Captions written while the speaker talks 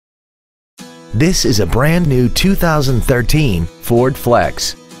This is a brand new 2013 Ford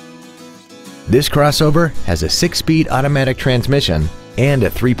Flex. This crossover has a 6-speed automatic transmission and a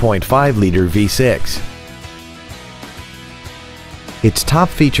 3.5-liter V6. Its top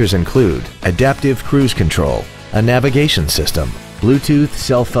features include adaptive cruise control, a navigation system, Bluetooth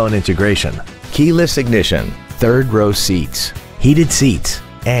cell phone integration, keyless ignition, third-row seats, heated seats,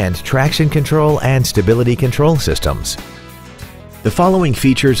 and traction control and stability control systems. The following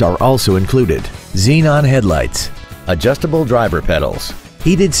features are also included: xenon headlights, adjustable driver pedals,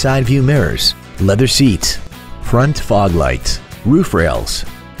 heated side view mirrors, leather seats, front fog lights, roof rails,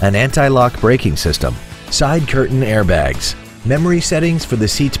 an anti-lock braking system, side curtain airbags, memory settings for the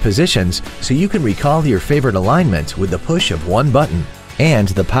seat's positions so you can recall your favorite alignment with the push of one button, and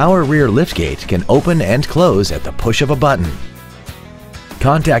the power rear liftgate can open and close at the push of a button.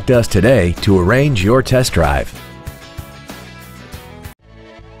 Contact us today to arrange your test drive.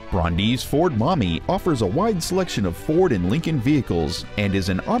 BrondesFordMaumee offers a wide selection of Ford and Lincoln vehicles and is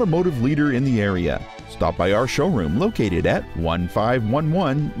an automotive leader in the area. Stop by our showroom located at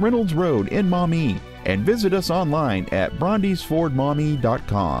 1511 Reynolds Road in Maumee and visit us online at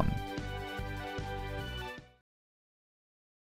BrondesFordMaumee.com.